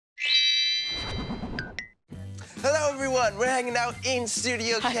everyone. We're hanging out in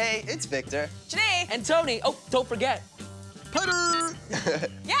Studio K. It's Victor. Janae. And Tony. Oh, don't forget. Putter!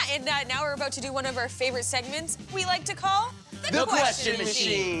 Yeah, and now we're about to do one of our favorite segments we like to call The Question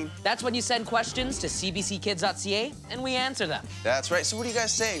Machine. That's when you send questions to cbckids.ca and we answer them. That's right. So what do you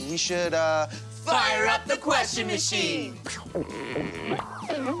guys say? We should fire up the question machine.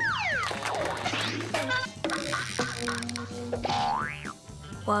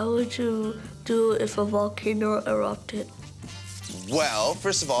 Why would you do if a volcano erupted? Well,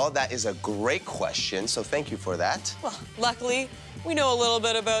 first of all, that is a great question, so thank you for that. Well, luckily, we know a little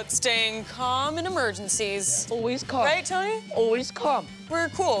bit about staying calm in emergencies. Always calm. Right, Tony? Always calm. We're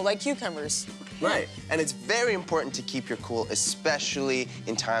cool, like cucumbers. Right, and it's very important to keep your cool, especially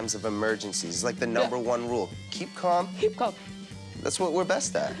in times of emergencies. It's like the #1 rule. Keep calm. Keep calm. That's what we're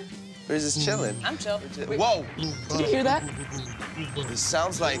best at. We're just chilling. I'm chill. Whoa! Did you hear that? It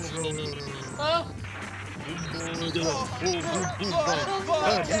sounds like... Oh.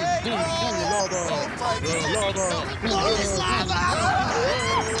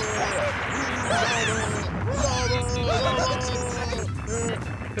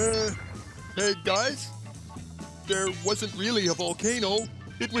 Hey, guys. There wasn't really a volcano.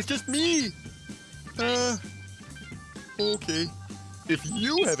 It was just me. Okay. If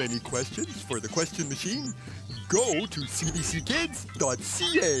you have any questions for the question machine, go to cbckids.ca.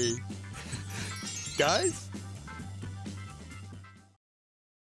 Guys?